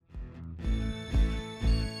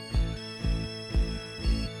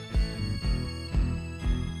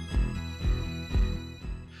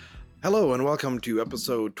Hello and welcome to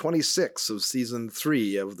episode 26 of season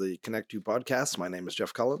 3 of the Connect 2 podcast. My name is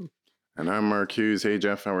Jeff Cullen. And I'm Mark Hughes. Hey,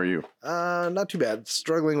 Jeff, how are you? Not too bad.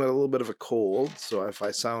 Struggling with a little bit of a cold, so if I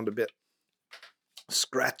sound a bit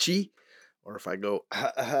scratchy or if I go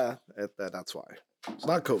that's why. It's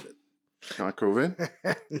not COVID. Not COVID?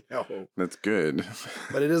 No. That's good.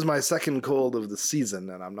 But it is my second cold of the season,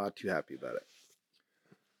 and I'm not too happy about it.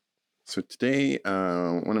 So today,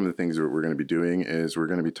 one of the things that we're going to be doing is we're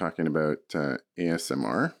going to be talking about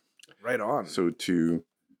ASMR. Right on. So to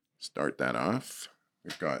start that off,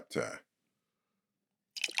 we've got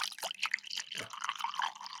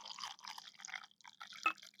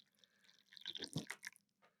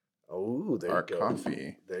oh, there our you go.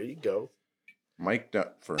 coffee. There you go. Mic'd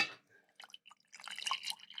up for...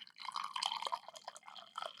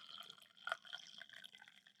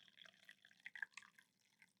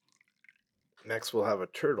 Next, we'll have a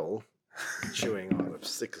turtle chewing on a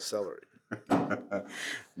stick of celery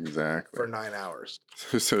Exactly. for 9 hours.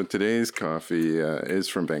 So today's coffee is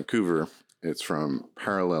from Vancouver. It's from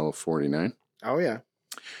Parallel 49. Oh, yeah.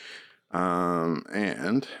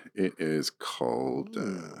 And it is called,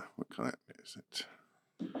 what kind is it?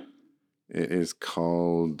 It is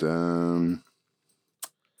called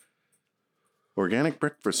Organic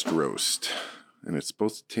Breakfast Roast. And it's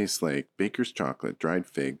supposed to taste like baker's chocolate, dried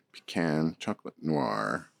fig, pecan, chocolate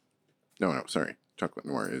noir. No, sorry. Chocolate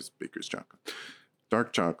noir is baker's chocolate.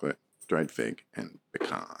 Dark chocolate, dried fig, and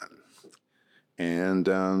pecan. And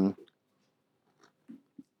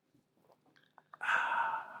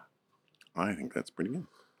I think that's pretty good.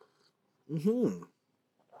 Mm-hmm.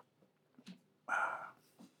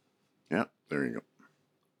 Yeah, there you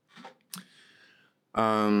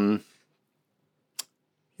go.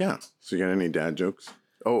 Yeah, so you got any dad jokes?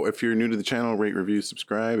 Oh, if you're new to the channel, rate, review,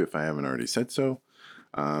 subscribe if I haven't already said so.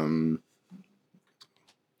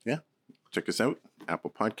 Yeah, check us out. Apple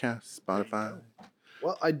Podcasts, Spotify.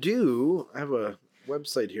 Well, I do. I have a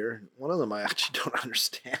website here. One of them I actually don't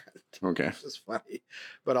understand. Okay. It's just funny.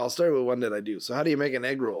 But I'll start with one that I do. So how do you make an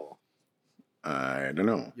egg roll? I don't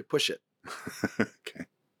know. You push it. Okay.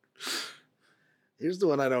 Here's the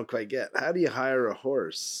one I don't quite get. How do you hire a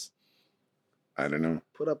horse? I don't know.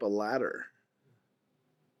 Put up a ladder.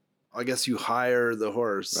 I guess you hire the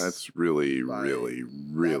horse. That's really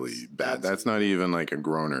bad. That's not even like a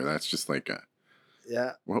groaner. That's just like a...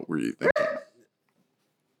 Yeah. What were you thinking?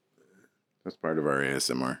 That's part of our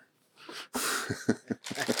ASMR.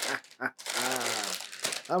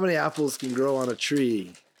 How many apples can grow on a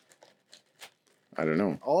tree? I don't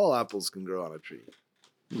know. All apples can grow on a tree.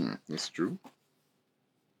 That's true.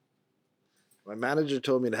 My manager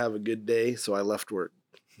told me to have a good day, so I left work.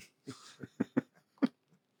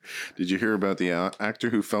 Did you hear about the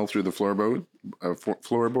actor who fell through the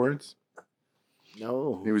floorboards?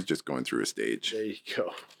 No. He was just going through a stage. There you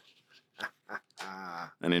go.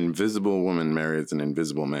 An invisible woman marries an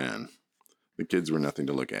invisible man. The kids were nothing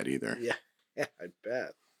to look at either. Yeah, I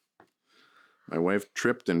bet. My wife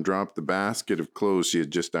tripped and dropped the basket of clothes she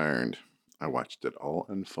had just ironed. I watched it all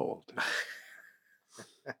unfold.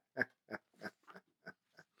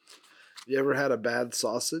 You ever had a bad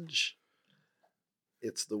sausage?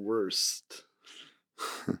 It's the worst.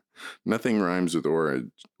 Nothing rhymes with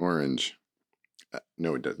orange.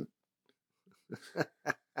 No, it doesn't. There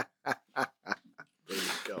you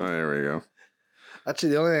go. Oh, there we go. Actually,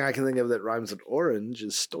 the only thing I can think of that rhymes with orange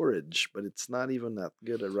is storage, but it's not even that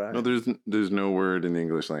good a rhyme. No, there's no word in the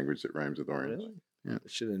English language that rhymes with orange. Really? Yeah. I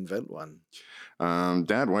should invent one.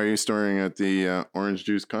 Dad, why are you storing at the orange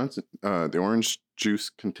juice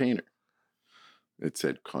container? It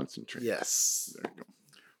said concentrate. Yes. There you go.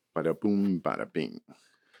 Bada boom, bada bing. So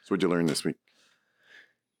what'd you learn this week?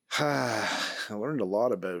 I learned a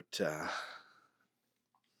lot about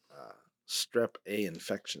strep A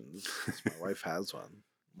infections. My wife has one.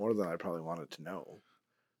 More than I probably wanted to know.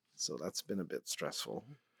 So that's been a bit stressful.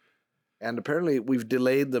 And apparently we've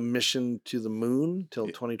delayed the mission to the moon till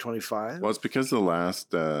 2025. Well, it's because the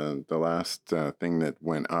last thing that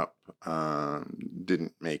went up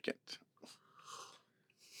didn't make it.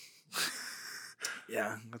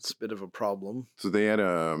 Yeah, that's a bit of a problem. So they had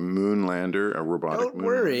a moon lander, a robotic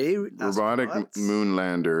moon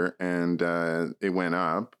lander, and it went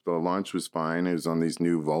up. The launch was fine. It was on these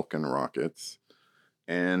new Vulcan rockets.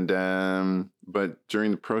 And but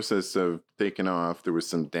during the process of taking off, there was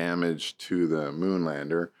some damage to the moon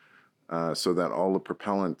lander, so that all the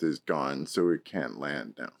propellant is gone, so it can't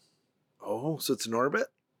land now. Oh, so it's in orbit,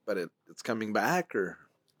 but it's coming back, or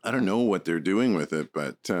I don't know what they're doing with it,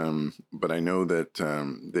 but I know that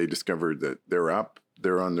they discovered that they're up,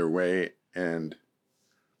 they're on their way, and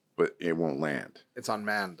but it won't land. It's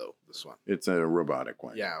unmanned, though, this one. It's a robotic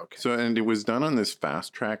one. Yeah, okay. So, and it was done on this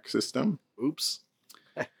fast track system. Oops.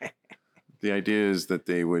 The idea is that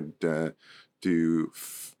they would do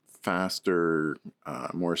faster,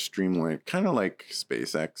 more streamlined, kind of like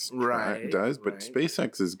SpaceX does. But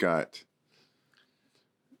SpaceX has got...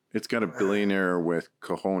 It's got a billionaire with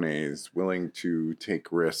cojones willing to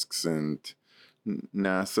take risks, and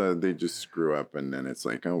NASA, they just screw up, and then it's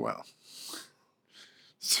like, oh, well.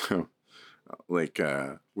 So, like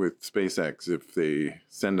with SpaceX, if they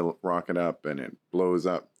send a rocket up and it blows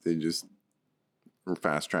up, they just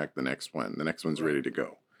fast track the next one. The next one's ready to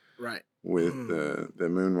go. Right. With the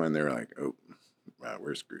moon one, they're like, oh, wow,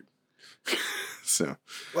 we're screwed. So.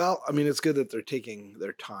 Well, I mean, it's good that they're taking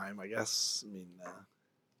their time, I guess. I mean...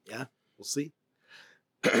 yeah, we'll see.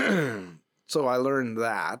 So I learned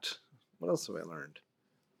that. What else have I learned?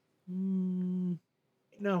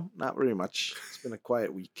 No, not very much. It's been a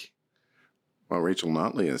quiet week. Well, Rachel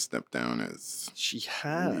Notley has stepped down as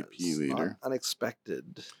MVP leader.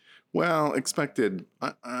 Unexpected. Well, expected.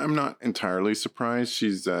 I'm not entirely surprised.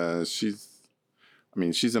 She's an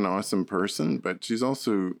awesome person, but she's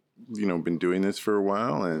also, been doing this for a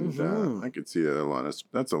while, and I could see that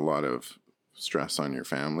that's a lot of stress on your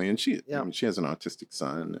family, and she has an autistic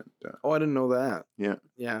son. And, I didn't know that.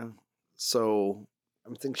 Yeah. So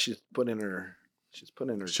I think she's put in her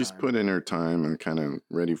time and kind of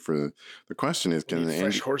ready for the question is, can the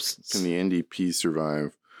NDP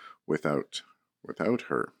survive without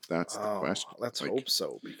her? That's the question. Let's hope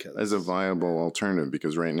so, because as a viable alternative,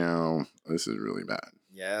 because right now this is really bad.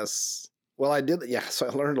 Yes. Well, I did. Yeah. So I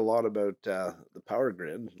learned a lot about the power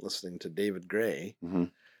grid listening to David Gray. Mm-hmm.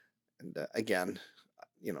 And again,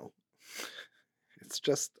 it's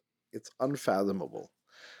unfathomable.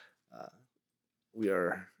 We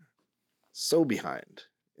are so behind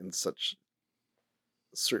in such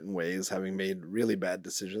certain ways, having made really bad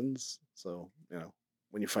decisions. So,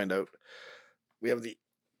 when you find out we have the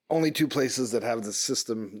only two places that have the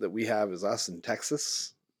system that we have is us and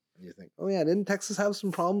Texas. And you think, oh yeah, didn't Texas have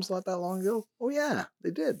some problems not that long ago? Oh yeah,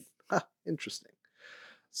 they did. Interesting.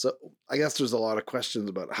 So I guess there's a lot of questions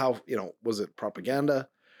about how, was it propaganda?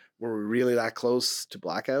 Were we really that close to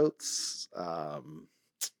blackouts?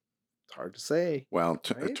 It's hard to say. Well,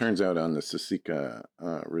 it turns out on the Sisika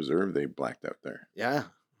Reserve, they blacked out there. Yeah.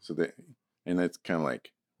 So and it's kind of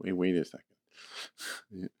like, wait a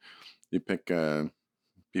second. You pick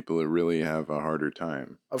people that really have a harder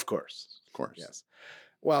time. Of course. Yes.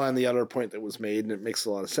 Well, and the other point that was made, and it makes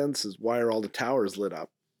a lot of sense, is why are all the towers lit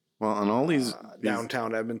up? Well, on all these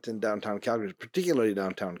downtown Edmonton, downtown Calgary, particularly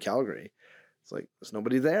downtown Calgary, it's like there's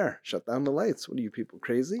nobody there. Shut down the lights. What are you people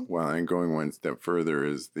crazy? Well, and going one step further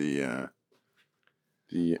is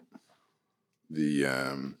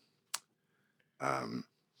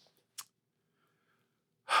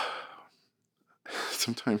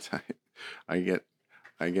sometimes I get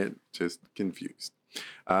just confused.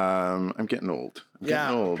 I'm getting old.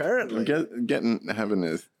 Apparently. Having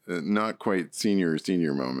a not quite senior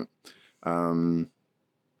moment.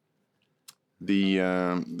 The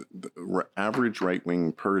average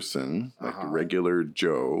right-wing person, like the regular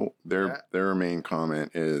Joe, their main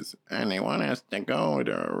comment is, and they want us to go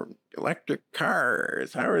to electric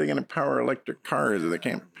cars. How are they going to power electric cars if they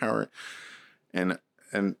can't power? And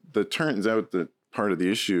the turns out that part of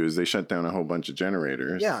the issue is they shut down a whole bunch of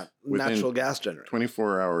generators. Yeah, natural gas generators.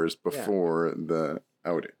 24 hours before the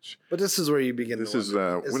outage. But this is where you begin. This is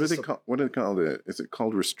what do they call it? Is it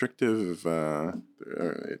called restrictive?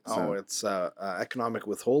 It's economic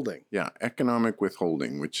withholding. Yeah, economic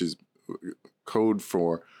withholding, which is code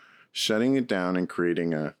for shutting it down and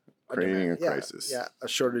creating a crisis. Yeah, a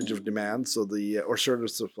shortage of demand, or shortage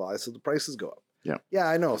of supply, so the prices go up. Yeah. Yeah,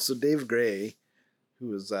 I know. So Dave Gray,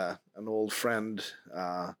 who is an old friend,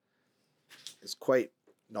 is quite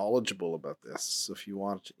knowledgeable about this. So if you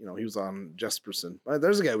want, he was on Jesperson.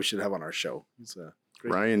 There's a guy we should have on our show. He's a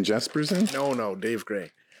great Ryan Jesperson? No, Dave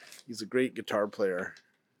Gray. He's a great guitar player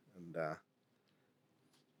and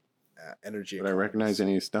energy. Did I recognize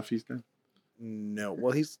any stuff he's done? No.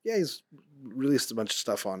 Well, he's released a bunch of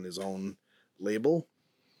stuff on his own label,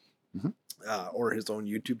 or his own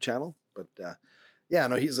YouTube channel. But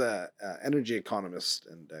he's a energy economist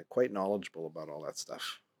and quite knowledgeable about all that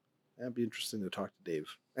stuff. It'd be interesting to talk to Dave.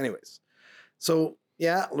 Anyways, so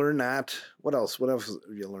learn that. What else? What else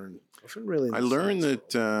have you learned? I learned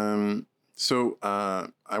that.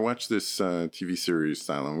 I watched this TV series,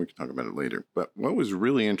 Silo, and we can talk about it later. But what was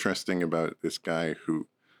really interesting about this guy who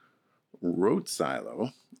wrote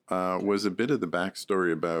Silo was a bit of the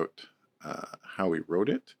backstory about how he wrote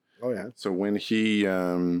it. Oh yeah. So when he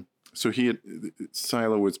So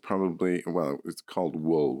Silo was probably, well, it's called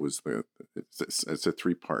Wool. It's a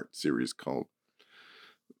 3-part series called,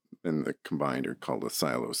 and the combined are called a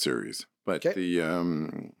Silo series. But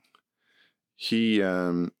it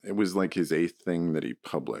was like his 8th thing that he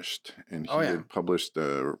published, and he had published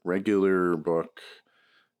a regular book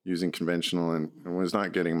using conventional and was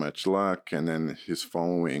not getting much luck. And then his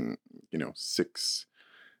following, 6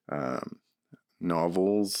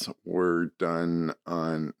 novels were done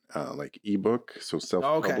on like ebook, so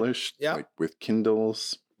self-published, like with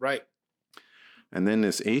Kindles. Right. And then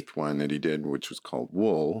this 8th one that he did, which was called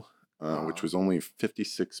Wool, which was only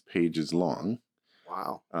 56 pages long.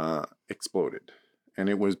 Wow. Exploded. And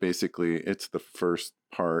it was basically, it's the first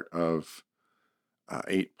part of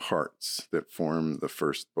 8 parts that form the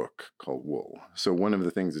first book called Wool. So one of the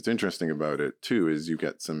things that's interesting about it too is you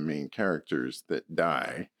get some main characters that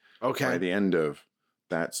die by the end of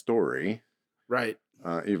that story. Right.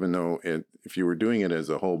 Even though if you were doing it as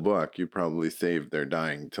a whole book, you probably saved their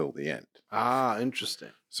dying till the end. Ah,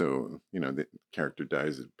 interesting. So, the character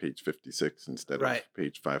dies at page 56 instead of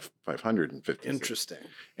page 556. Interesting.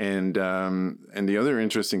 And the other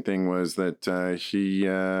interesting thing was that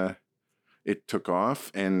it took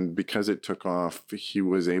off, and because it took off, he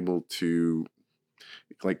was able to,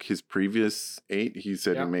 like his previous 8, he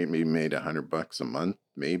said he made $100 a month,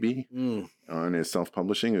 maybe on his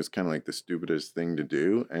self-publishing. It was kind of like the stupidest thing to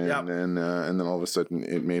do, and then all of a sudden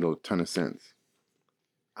it made a ton of sense.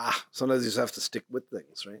 Sometimes you just have to stick with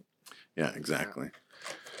things, right? Yeah, exactly.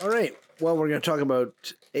 All right. Well, we're going to talk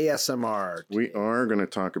about ASMR today. We are going to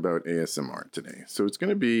talk about ASMR today. So it's going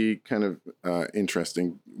to be kind of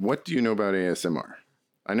interesting. What do you know about ASMR?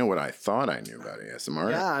 I know what I thought I knew about ASMR.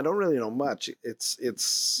 Yeah, I don't really know much. It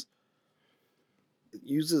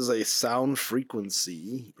uses a sound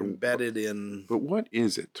frequency embedded in. But what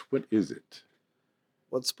is it? What is it?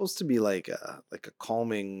 Well, it's supposed to be like a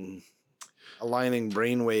calming, aligning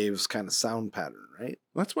brainwaves kind of sound pattern, right?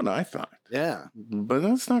 That's what I thought. Yeah. But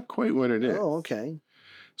that's not quite what it is. Oh, okay.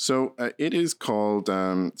 So it is called,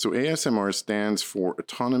 so ASMR stands for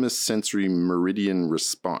Autonomous Sensory Meridian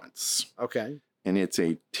Response. Okay. And it's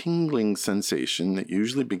a tingling sensation that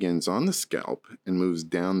usually begins on the scalp and moves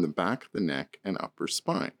down the back of the neck and upper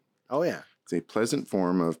spine. Oh, yeah. It's a pleasant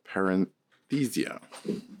form of paresthesia.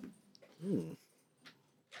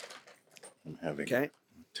 I'm having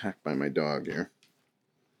attacked by my dog here.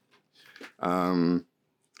 ASMR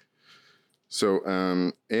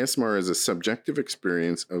is a subjective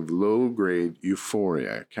experience of low-grade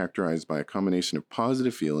euphoria characterized by a combination of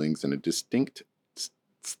positive feelings and a distinct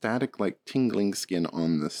static-like tingling skin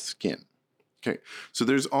on the skin. Okay, so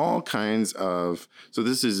there's all kinds of... So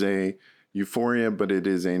this is a euphoria, but it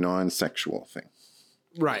is a non-sexual thing.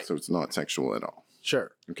 Right. So it's not sexual at all.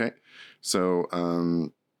 Sure. Okay, so...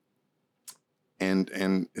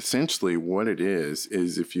 And essentially what it is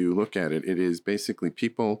if you look at it, it is basically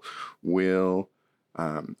people will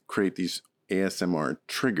create these ASMR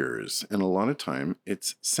triggers, and a lot of time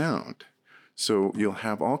it's sound. So you'll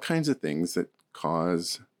have all kinds of things that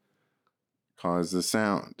cause the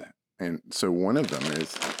sound. And so one of them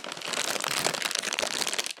is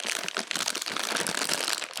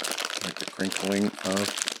like the crinkling of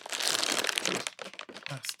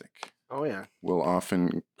plastic. Oh, yeah. Will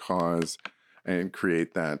often cause and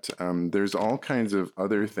create that. There's all kinds of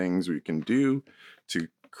other things we can do to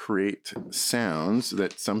create sounds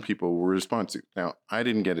that some people will respond to. Now, I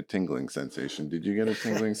didn't get a tingling sensation. Did you get a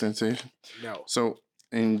tingling sensation? No. So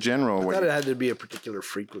in general, I thought it had to be a particular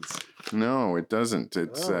frequency. No, it doesn't.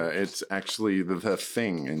 It's actually the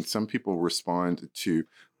thing, and some people respond to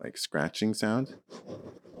like scratching sounds.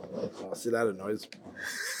 Oh, see, that annoys me.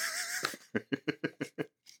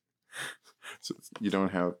 So you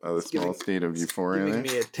don't have a small state of euphoria giving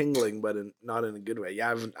there? Me a tingling, but not in a good way.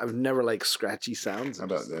 Yeah, I've never liked scratchy sounds. How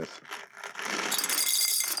about this?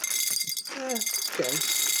 Okay.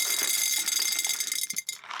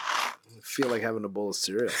 I feel like having a bowl of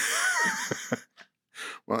cereal.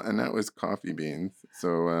 Well, and that was coffee beans.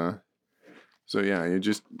 So yeah, you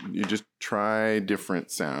just try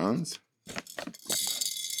different sounds.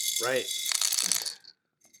 Right.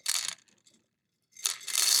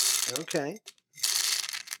 Okay.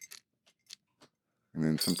 And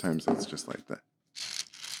then sometimes it's just like that.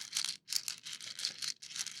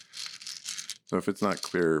 So if it's not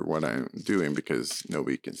clear what I'm doing because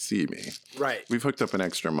nobody can see me, right? We've hooked up an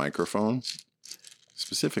extra microphone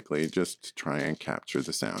specifically just to try and capture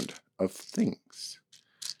the sound of things.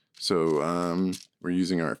 So we're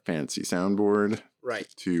using our fancy soundboard, right,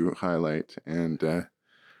 to highlight and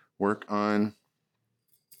work on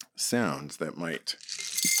sounds that might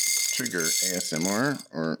trigger ASMR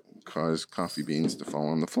or cause coffee beans to fall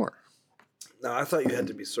on the floor. No, I thought you had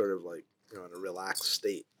to be sort of like, in a relaxed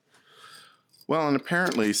state. Well, and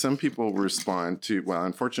apparently some people respond to, well,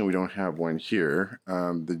 unfortunately we don't have one here.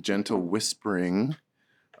 The gentle whispering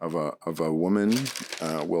of a woman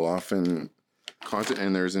will often cause it.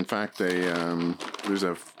 And there's in fact there's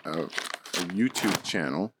a YouTube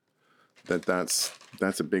channel that's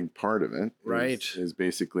a big part of it. Right. Is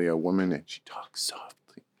basically a woman and she talks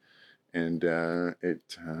softly. And with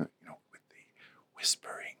the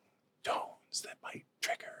whispering tones that might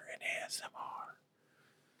trigger an ASMR.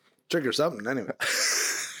 Trigger something anyway.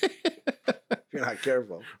 If you're not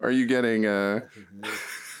careful. Are you getting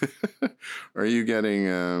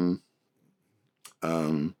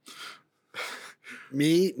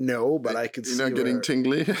me? No, but I can see. You're not getting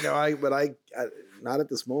tingly? No, I not at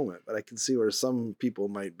this moment, but I can see where some people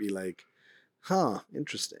might be like, huh,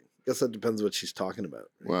 interesting. I guess that depends what she's talking about.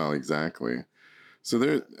 Right? Well, exactly. So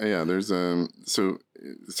there's so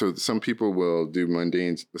some people will do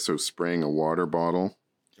mundane, so spraying a water bottle.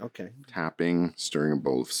 Okay. Tapping, stirring a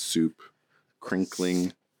bowl of soup,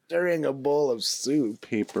 crinkling. Stirring a bowl of soup.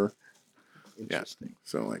 Paper. Interesting.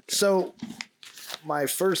 Yeah. So my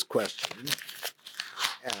first question,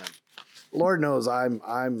 and Lord knows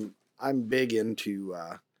I'm big into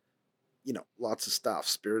lots of stuff,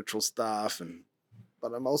 spiritual stuff,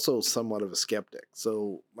 but I'm also somewhat of a skeptic.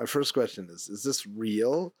 So my first question is this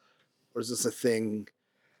real, or is this a thing?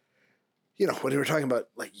 When we were talking about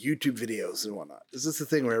like YouTube videos and whatnot, is this a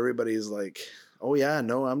thing where everybody's like, oh yeah,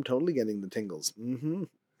 no, I'm totally getting the tingles. Mm-hmm.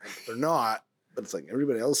 They're not, but it's like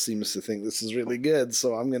everybody else seems to think this is really good.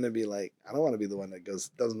 So I'm going to be like, I don't want to be the one that goes,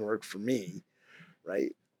 doesn't work for me.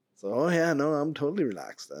 Right. So, oh yeah, no, I'm totally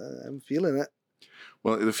relaxed. I'm feeling it.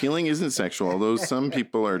 Well, the feeling isn't sexual, although some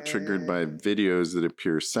people are triggered by videos that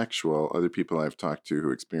appear sexual. Other people I've talked to who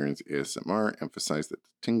experience ASMR emphasize that the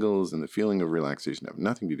tingles and the feeling of relaxation have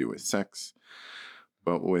nothing to do with sex.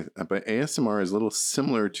 But ASMR is a little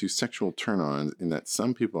similar to sexual turn-ons in that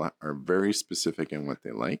some people are very specific in what they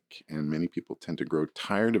like, and many people tend to grow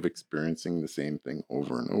tired of experiencing the same thing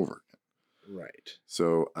over and over again. Right.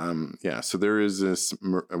 So, so there is this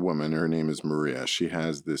a woman, her name is Maria. She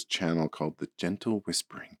has this channel called the Gentle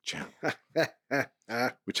Whispering Channel,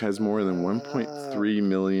 which has more than 1.3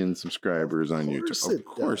 million subscribers on YouTube. Of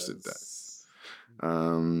course it does.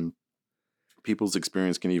 People's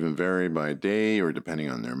experience can even vary by day or depending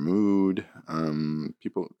on their mood.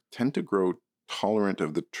 People tend to grow tolerant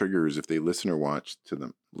of the triggers if they listen to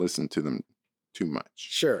them too much.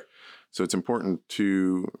 Sure. So it's important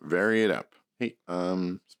to vary it up. Hey,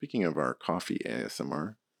 speaking of our coffee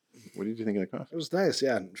ASMR, what did you think of the coffee? It was nice,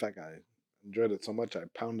 yeah. In fact, I enjoyed it so much I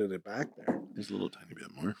pounded it back there. There's a little tiny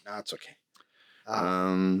bit more. No, it's okay.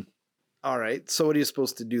 All right. So what are you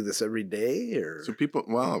supposed to do this every day, or? So people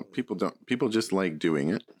just like doing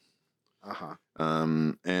it. Uh-huh.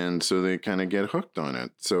 And so they kind of get hooked on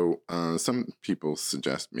it. So some people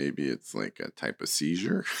suggest maybe it's like a type of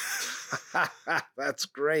seizure. That's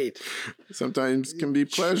great. Sometimes can be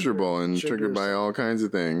pleasurable and triggered by all kinds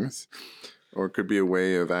of things. Or it could be a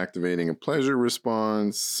way of activating a pleasure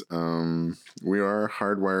response. We are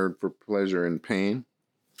hardwired for pleasure and pain.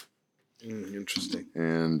 Interesting.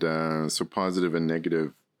 And so positive and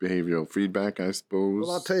negative behavioral feedback, I suppose.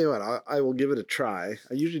 Well, I'll tell you what, I will give it a try.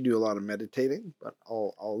 I usually do a lot of meditating, but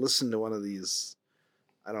I'll listen to one of these.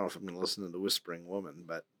 I don't know if I'm going to listen to the Whispering Woman,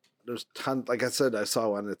 but there's tons. Like I said, I saw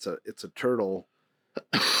one. It's a turtle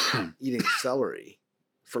eating celery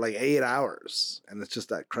for like 8 hours, and it's just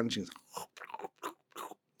that crunching.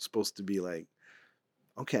 Supposed to be like,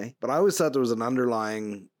 okay, but I always thought there was an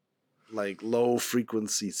underlying like low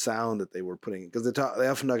frequency sound that they were putting, because they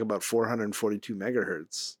often talk about 442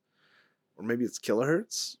 megahertz, or maybe it's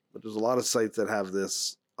kilohertz, but there's a lot of sites that have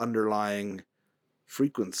this underlying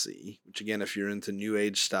frequency, which again, if you're into new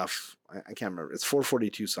age stuff, I can't remember, it's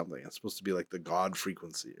 442 something. It's supposed to be like the God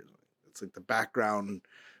frequency. It's like the background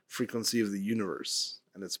frequency of the universe,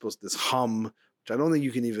 and it's supposed to this hum, which I don't think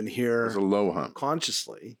you can even hear. It's a low hum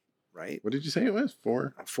consciously, right? What did you say it was?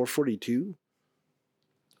 442.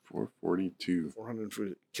 442.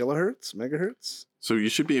 440 kilohertz, megahertz. So you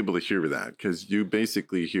should be able to hear that, because you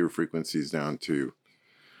basically hear frequencies down to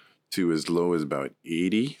as low as about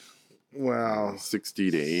 80. Well,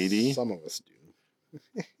 60 to 80. Some of us do.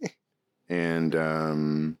 And hang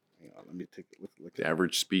on, let me take a look. The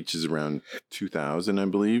average speech is around 2,000, I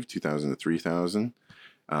believe, 2,000 to 3,000.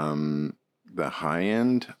 The high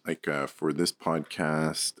end, like for this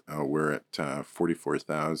podcast, we're at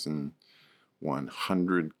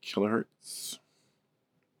 44,100 kilohertz.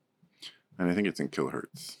 And I think it's in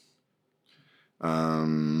kilohertz.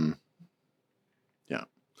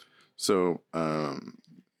 So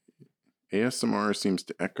ASMR seems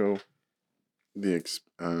to echo the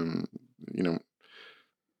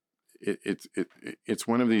it's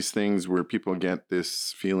one of these things where people get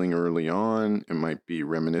this feeling early on. It might be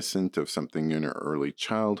reminiscent of something in their early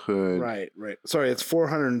childhood. Right. Sorry, it's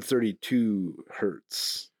 432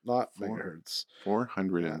 hertz, not megahertz.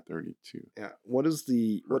 432. Yeah. What does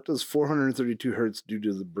 432 hertz do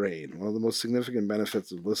to the brain? One of the most significant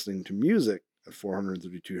benefits of listening to music at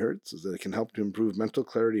 432 hertz is that it can help to improve mental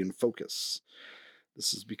clarity and focus.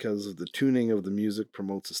 This is because of the tuning of the music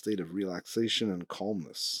promotes a state of relaxation and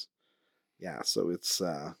calmness. Yeah, so it's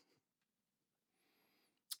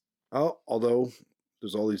although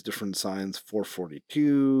there's all these different signs,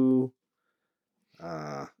 442.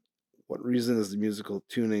 What reason is the musical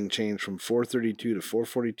tuning changed from 432 to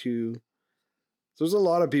 442? So there's a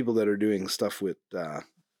lot of people that are doing stuff with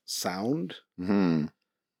sound. Mm-hmm.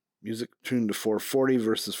 Music tuned to 440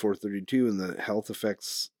 versus 432 and the health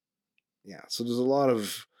effects. Yeah, so there's a lot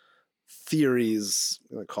of theories,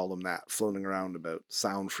 I call them that, floating around about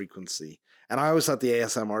sound frequency. And I always thought the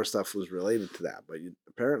ASMR stuff was related to that, but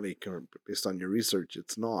apparently, based on your research,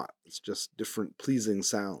 it's not. It's just different pleasing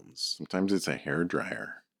sounds. Sometimes it's a hairdryer.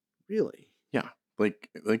 Really? Yeah. Like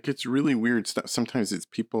it's really weird stuff. Sometimes it's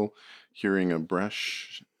people hearing a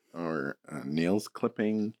brush or nails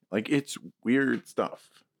clipping. Like, it's weird stuff.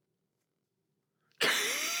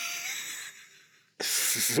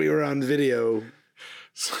 If we were on video.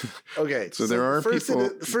 Okay. So there are people.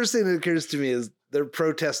 The first thing that occurs to me is they're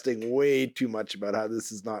protesting way too much about how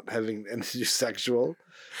this is not having anything to do sexual.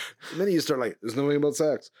 And then you start like, there's nothing about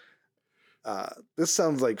sex. This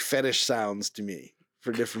sounds like fetish sounds to me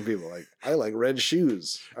for different people. Like, I like red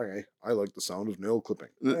shoes. Okay. I like the sound of nail clipping.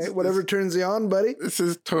 Right? Whatever turns you on, buddy. This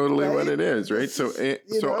is totally what it is, right? So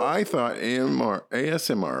I thought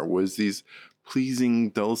ASMR was these pleasing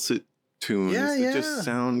dulcet tunes that just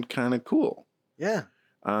sound kind of cool. Yeah.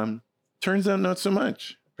 Turns out not so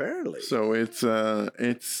much. Apparently. So so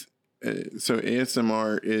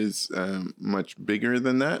ASMR is much bigger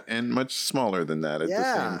than that and much smaller than that at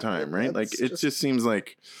the same time, right? Like, it just seems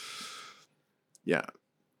like, yeah.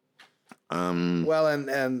 Well,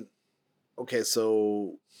 and okay,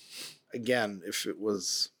 so again, if it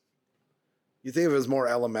was, you think if it was more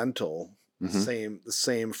elemental, the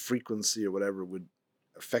same frequency or whatever would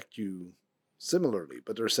affect you similarly,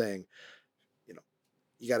 but they're saying,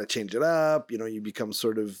 you got to change it up. You become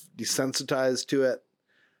sort of desensitized to it.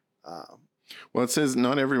 Well, it says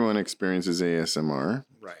not everyone experiences ASMR.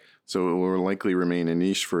 Right. So it will likely remain a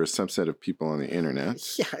niche for a subset of people on the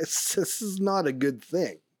internet. Yeah, this is not a good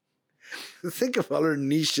thing. Think of other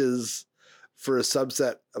niches for a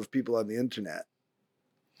subset of people on the internet.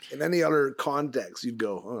 In any other context, you'd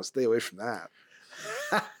go, oh, stay away from that.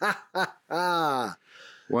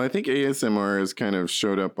 Well, I think ASMR has kind of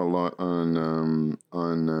showed up a lot on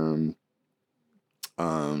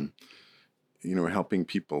helping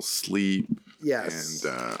people sleep. Yes.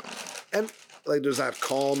 And like there's that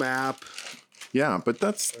Calm app. Yeah, but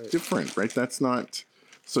that's different, right? That's not.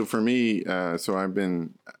 So for me, so I've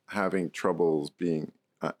been having troubles being.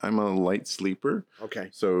 I'm a light sleeper. Okay.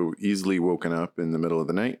 So easily woken up in the middle of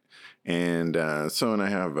the night. And and I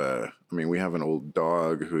have we have an old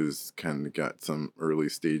dog who's kind of got some early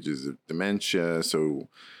stages of dementia. So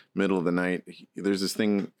middle of the night, there's this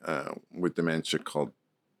thing with dementia called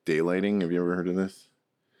daylighting. Have you ever heard of this?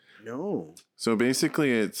 No. So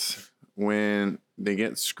basically it's when they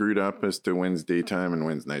get screwed up as to when's daytime and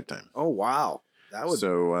when's nighttime. Oh, wow. So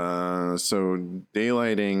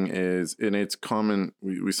daylighting is, and it's common.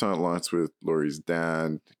 We saw it lots with Lori's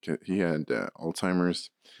dad. He had Alzheimer's.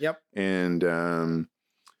 Yep. And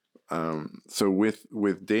so with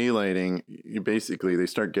daylighting, they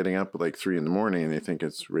start getting up at like 3 a.m. and they think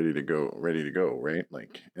it's ready to go, right?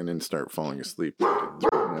 Like, and then start falling asleep.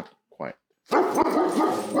 Quiet.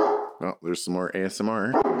 Oh, there's some more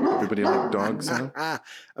ASMR. Everybody like dog sound?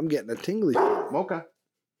 I'm getting a tingly. Mocha.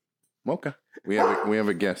 We have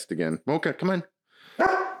a guest again. Mocha, come on.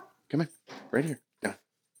 Come on. Right here. Down.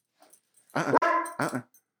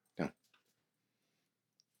 Down.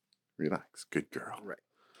 Relax. Good girl. Right.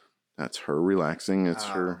 That's her relaxing. It's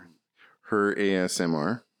her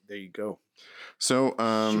ASMR. There you go. So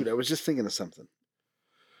shoot, I was just thinking of something.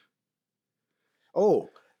 Oh,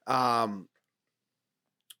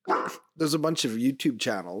 there's a bunch of YouTube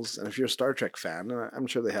channels, and if you're a Star Trek fan, I'm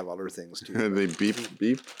sure they have other things too. They beep.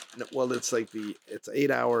 No, well, it's like it's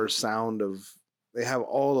 8-hour sound of. They have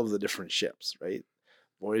all of the different ships, right?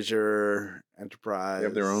 Voyager, Enterprise. They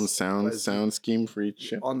have their own sound scheme for each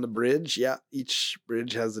ship. On the bridge, yeah, each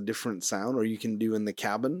bridge has a different sound, or you can do in the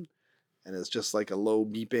cabin. and it's just like a low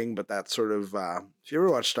beeping, but that sort of if you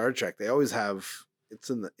ever watch Star Trek, they always have it's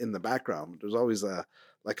in the background. There's always a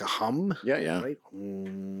hum. Yeah. Right?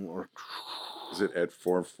 Or is it at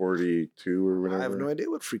 442 or whatever? I have no idea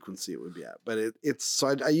what frequency it would be at, but it's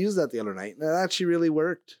so I used that the other night, and it actually really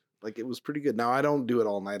worked. Like it was pretty good. Now I don't do it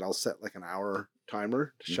all night. I'll set like an hour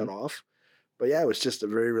timer to shut off. But yeah, it was just a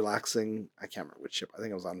very relaxing. I can't remember which ship. I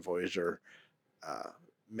think it was on Voyager,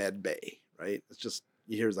 Med Bay. Right? It's just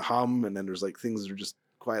you hear the hum, and then there's like things that are just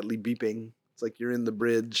quietly beeping. It's like you're in the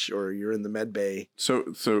bridge or you're in the med bay. So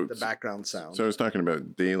the background sound. So I was talking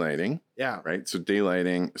about daylighting. Yeah. Right. So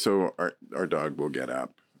daylighting. So our dog will get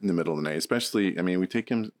up in the middle of the night, especially. I mean, we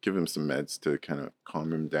give him some meds to kind of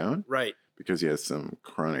calm him down. Right. Because he has some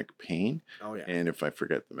chronic pain. Oh yeah. And if I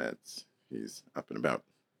forget the meds, he's up and about.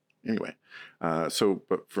 Anyway,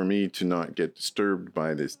 but for me to not get disturbed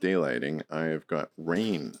by this daylighting, I have got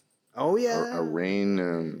Rain. Oh yeah. A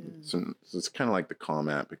Rain. So it's kind of like the Calm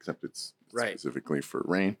app, except it's specifically for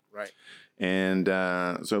rain. Right. And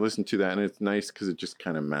so I listened to that, and it's nice because it just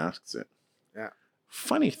kind of masks it. Yeah.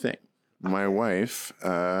 Funny thing, my wife,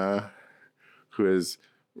 who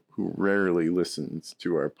rarely listens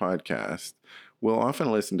to our podcast, will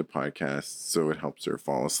often listen to podcasts so it helps her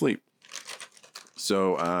fall asleep.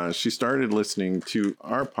 So she started listening to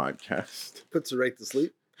our podcast. Puts her right to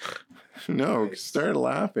sleep? No, nice. Started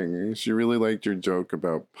laughing. She really liked your joke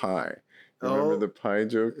about pie. Remember the pie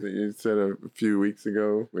joke that you said a few weeks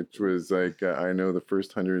ago, which was like, I know the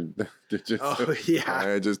first 100 digits of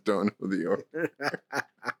pie, I just don't know the order.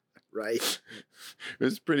 Right.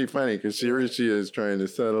 It's pretty funny because here she is trying to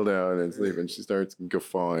settle down and sleep, and she starts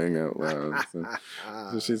guffawing out loud.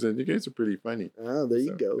 So she said, "You guys are pretty funny." Oh, there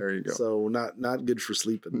you go. There you go. So not good for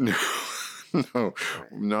sleeping. No,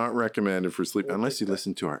 not recommended for sleep unless you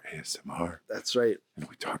listen to our ASMR. That's right. And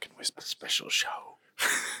we talk in whispers. A special show.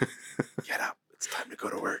 Get up. It's time to go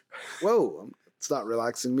to work. Whoa. It's not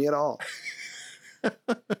relaxing me at all.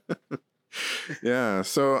 Yeah.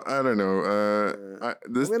 So I don't know. I'm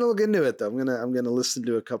going to look into it though. I'm going to listen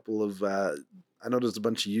to a couple of, I know there's a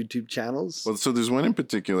bunch of YouTube channels. Well, so there's one in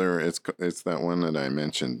particular. It's that one that I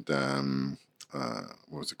mentioned.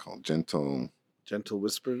 What was it called? Gentle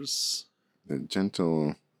Whispers. The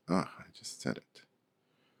gentle. Oh, I just said it.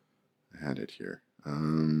 I had it here.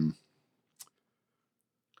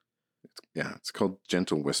 It's called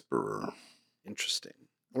Gentle Whisperer. Interesting.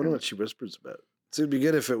 I wonder what she whispers about. So it'd be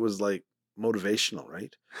good if it was like motivational,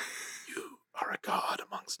 right? You are a god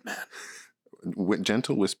amongst men.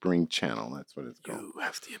 Gentle Whispering Channel. That's what it's called. You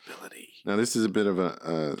have the ability. Now, this is a bit of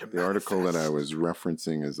the article that I was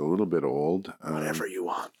referencing is a little bit old. Whatever you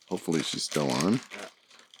want. Hopefully she's still on. Yeah.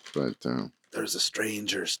 But there's a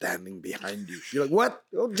stranger standing behind you. You're like, what?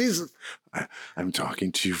 Oh, Jesus. I'm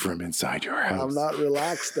talking to you from inside your house. I'm not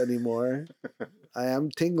relaxed anymore. I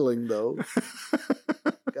am tingling, though.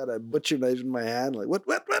 Got a butcher knife in my hand. Like, what?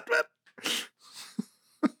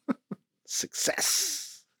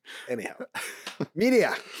 Success. Anyhow.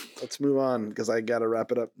 Media. Let's move on because I got to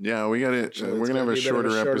wrap it up. Yeah, we got it. We're going to have a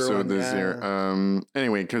shorter episode this year.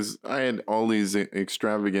 Anyway, because I had all these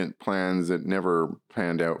extravagant plans that never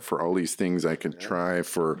panned out for all these things I could try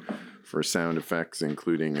for sound effects,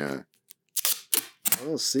 including...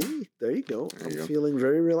 Oh, see? There you go. I'm feeling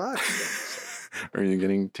very relaxed. Are you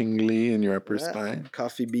getting tingly in your upper spine?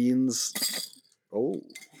 Coffee beans. Oh,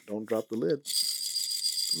 don't drop the lid.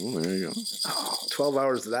 Oh, there you go. Oh, 12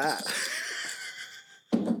 hours of that.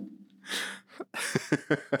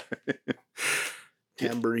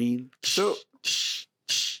 Tambourine. So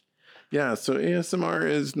ASMR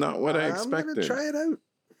is not what I expected. I'm going to try it out.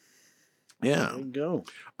 Yeah. There you go.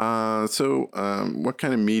 What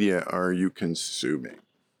kind of media are you consuming?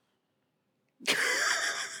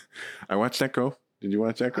 I watched Echo. Did you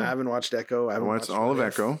watch Echo? I haven't watched Echo. I watched all of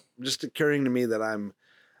Echo. Just occurring to me that I'm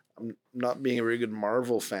not being a very good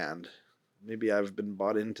Marvel fan. Maybe I've been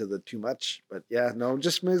bought into the too much, but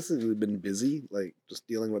just basically been busy, like just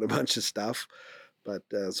dealing with a bunch of stuff. But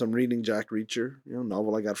so I'm reading Jack Reacher,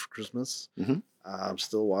 novel I got for Christmas. Mm-hmm. I'm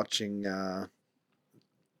still watching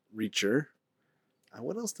Reacher.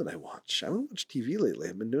 What else did I watch? I haven't watched TV lately.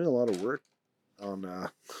 I've been doing a lot of work on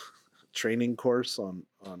a training course on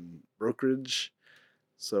brokerage.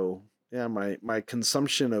 So yeah, my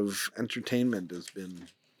consumption of entertainment has been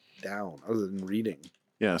down other than reading.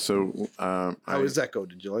 Yeah. So how is Echo?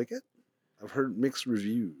 Did you like it? I've heard mixed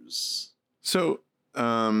reviews. So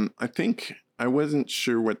I think I wasn't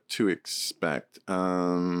sure what to expect,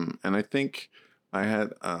 and I think I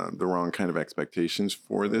had the wrong kind of expectations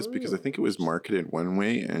for this because I think it was marketed one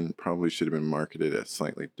way and probably should have been marketed a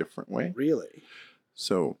slightly different way. Really?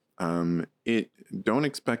 So it don't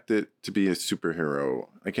expect it to be a superhero.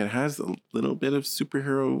 Like it has a little bit of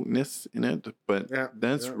superhero-ness in it, but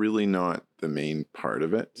that's really not the main part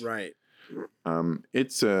of it. Right.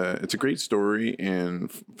 It's a great story in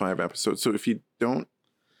 5 episodes. So if you don't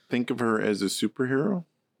think of her as a superhero,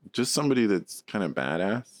 just somebody that's kind of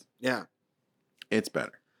badass, it's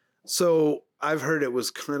better. So I've heard it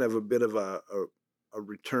was kind of a bit of a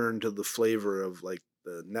return to the flavor of like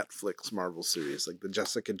the Netflix Marvel series, like the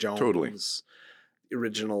Jessica Jones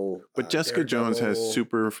original. But Jessica Jones has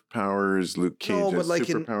superpowers. Luke Cage has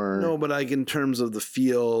superpower. But like in terms of the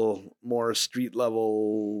feel, more street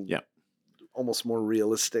level. Yeah. Almost more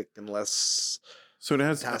realistic and less. So it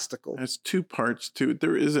has fantastical. It has 2 parts to it.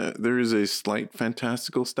 There is a slight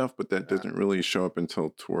fantastical stuff, but that doesn't really show up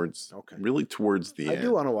until towards the end. I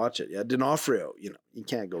do want to watch it. Yeah, D'Onofrio, you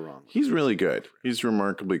can't go wrong. He's really good. He's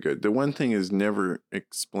remarkably good. The one thing is never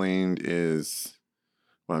explained is,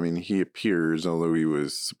 well, I mean, he appears, although he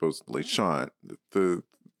was supposedly shot. The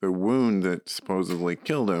wound that supposedly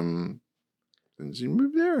killed him doesn't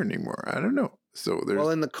move there anymore. I don't know. So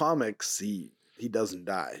in the comics, he doesn't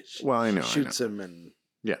die. She shoots him and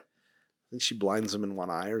I think she blinds him in one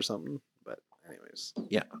eye or something. But anyways,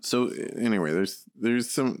 So anyway, there's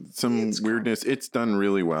some weirdness. It's done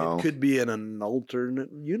really well. It could be in an alternate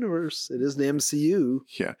universe. It is the MCU.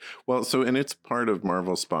 Yeah. Well, and it's part of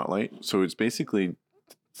Marvel Spotlight. So it's basically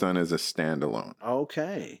done as a standalone.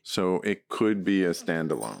 Okay. So it could be a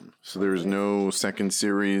standalone. So there's no second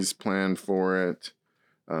series planned for it.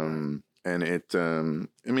 And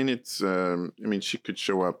she could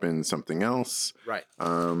show up in something else. Right.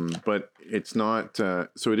 But it's not,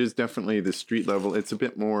 so it is definitely the street level. It's a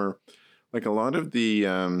bit more like a lot of the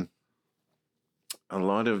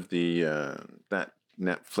that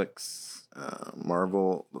Netflix,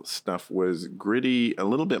 Marvel stuff was gritty, a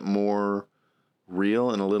little bit more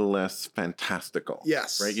real and a little less fantastical.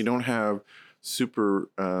 Yes. Right. You don't have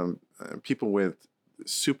people with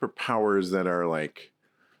superpowers that are like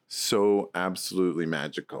so absolutely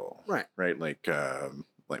magical, right? Like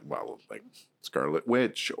Scarlet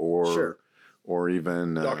Witch or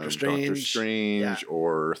even Doctor Strange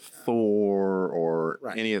or Thor or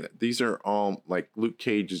any of that. These are all like Luke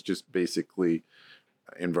Cage is just basically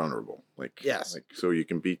invulnerable. So you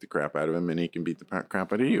can beat the crap out of him and he can beat the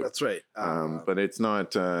crap out of you. That's right. But it's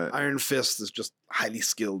not. Iron Fist is just highly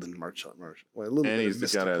skilled in martial arts. And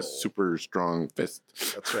he's got a super strong fist.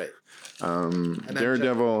 That's right.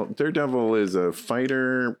 Daredevil is a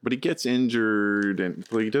fighter, but he gets injured and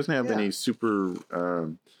he doesn't have any super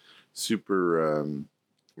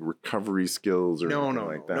recovery skills or anything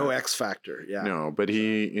like that. No X factor. Yeah. No, but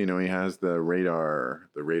he has the radar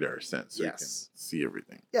sense, so he can see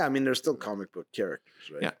everything. Yeah, I mean, they're still comic book characters,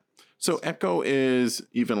 right? Yeah. So Echo is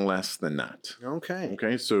even less than that.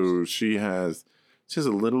 Okay. So she has a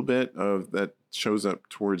little bit of that shows up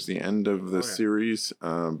towards the end of the series,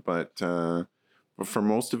 but for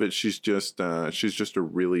most of it, she's just a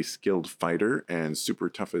really skilled fighter and super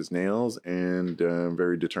tough as nails and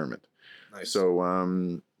very determined. Nice. So,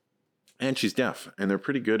 and she's deaf, and they're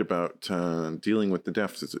pretty good about dealing with the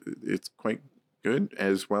deaf. It's quite good,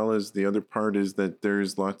 as well as the other part is that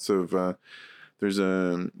there's lots of the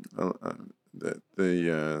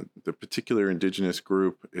particular indigenous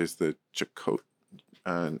group is the Chakotay.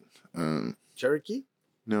 Cherokee?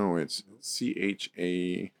 No, it's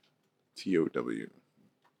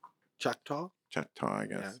Chatow. Choctaw, I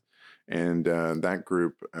guess. Yeah. And that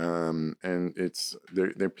group, and it's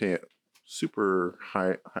they play a super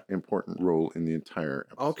high important role in the entire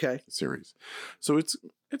series. So it's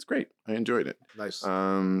great. I enjoyed it. Nice.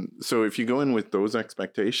 So if you go in with those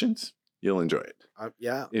expectations, you'll enjoy it.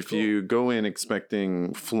 If you go in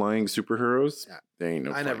expecting flying superheroes, there ain't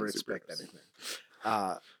no. I never expect anything.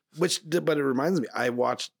 But it reminds me, I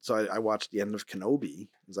watched the end of Kenobi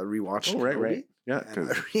because I rewatched. Right. Yeah.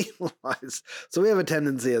 And I realized, so we have a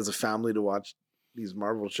tendency as a family to watch these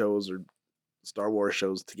Marvel shows or Star Wars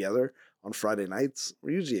shows together on Friday nights.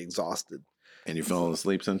 We're usually exhausted. And you fall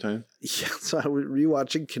asleep sometimes? Yeah. So I was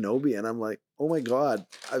rewatching Kenobi and I'm like, oh my God,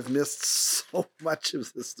 I've missed so much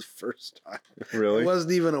of this the first time. Really? I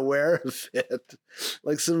wasn't even aware of it.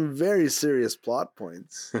 Like some very serious plot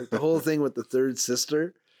points. Like the whole thing with the third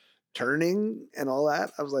sister turning and all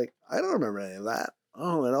that. I was like, I don't remember any of that.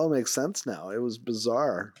 Oh, it all makes sense now. It was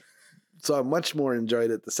bizarre. So I much more enjoyed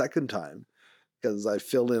it the second time because I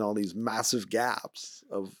filled in all these massive gaps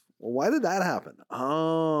of, well, why did that happen?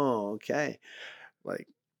 Oh, okay. Like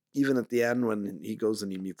even at the end when he goes and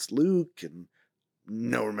he meets Luke and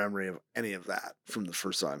no memory of any of that from the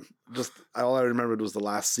first time. Just all I remembered was the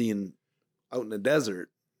last scene out in the desert.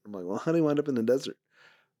 I'm like, well, how did he wind up in the desert?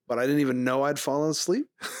 but I didn't even know I'd fallen asleep.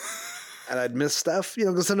 And I'd miss stuff,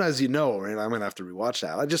 because sometimes right? I'm going to have to rewatch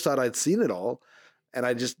that. I just thought I'd seen it all, and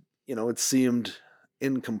I just, it seemed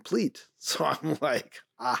incomplete. So I'm like,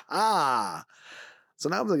 aha. So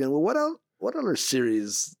now I'm thinking, well, what other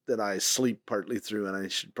series did I sleep partly through and I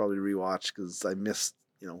should probably rewatch because I missed,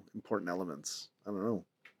 important elements? I don't know.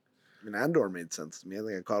 I mean, Andor made sense to me. I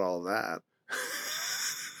think I caught all of that.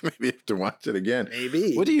 Maybe you have to watch it again.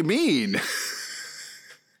 Maybe. What do you mean?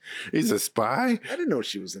 He's a spy? I didn't know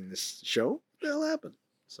she was in this show. What the hell happened?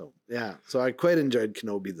 So, yeah. So I quite enjoyed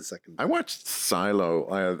Kenobi the second time. I watched Silo.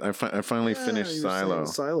 I finally finished Silo.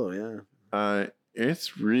 Silo, yeah.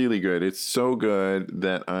 It's really good. It's so good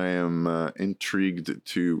that I am intrigued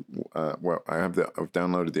to... I've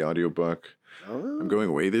downloaded the audiobook. Oh. I'm going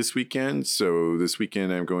away this weekend. So this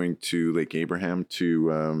weekend I'm going to Lake Abraham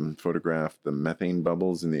to photograph the methane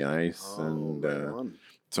bubbles in the ice.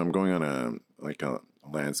 So I'm going on a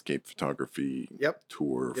landscape photography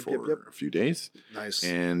tour for a few days. Nice.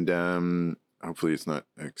 And hopefully it's not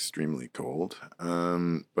extremely cold.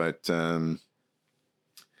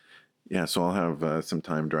 Yeah, so I'll have some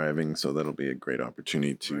time driving, so that'll be a great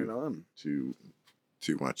opportunity to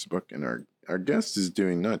watch the book. And our guest is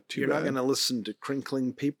doing not too bad. You're not going to listen to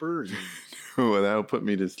crinkling paper? And well, that'll put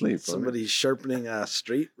me to sleep. Somebody sharpening a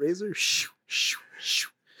straight razor? Shoo, shoo, shoo.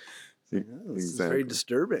 This is very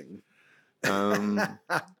disturbing.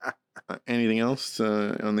 Anything else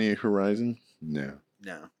on the horizon? No.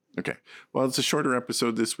 Okay. Well, it's a shorter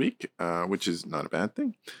episode this week, which is not a bad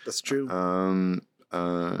thing. That's true.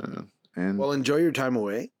 And well, enjoy your time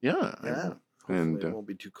away. Yeah. And it won't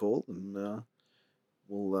be too cold, and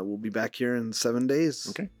we'll be back here in 7 days.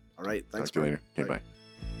 Okay. All right. Thanks. Talk to you later. Okay. Bye.